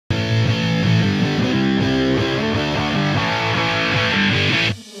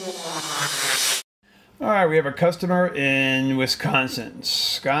All right, we have a customer in Wisconsin,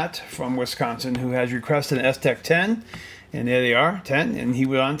 Scott from Wisconsin, who has requested an STEC 10, and there they are, 10, and he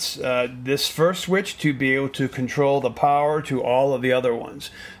wants this first switch to be able to control the power to all of the other ones.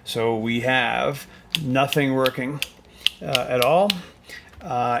 So we have nothing working at all,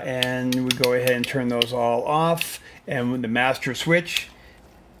 and we go ahead and turn those all off, and when the master switch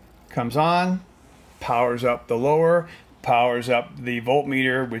comes on, powers up the lower, powers up the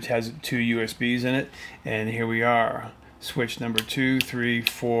voltmeter, which has 2 USBs in it, and here we are. Switch number 2, 3,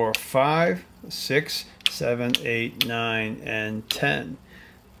 4, 5, 6, 7, 8, 9, and 10.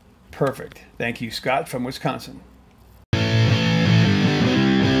 Perfect. Thank you, Scott from Wisconsin.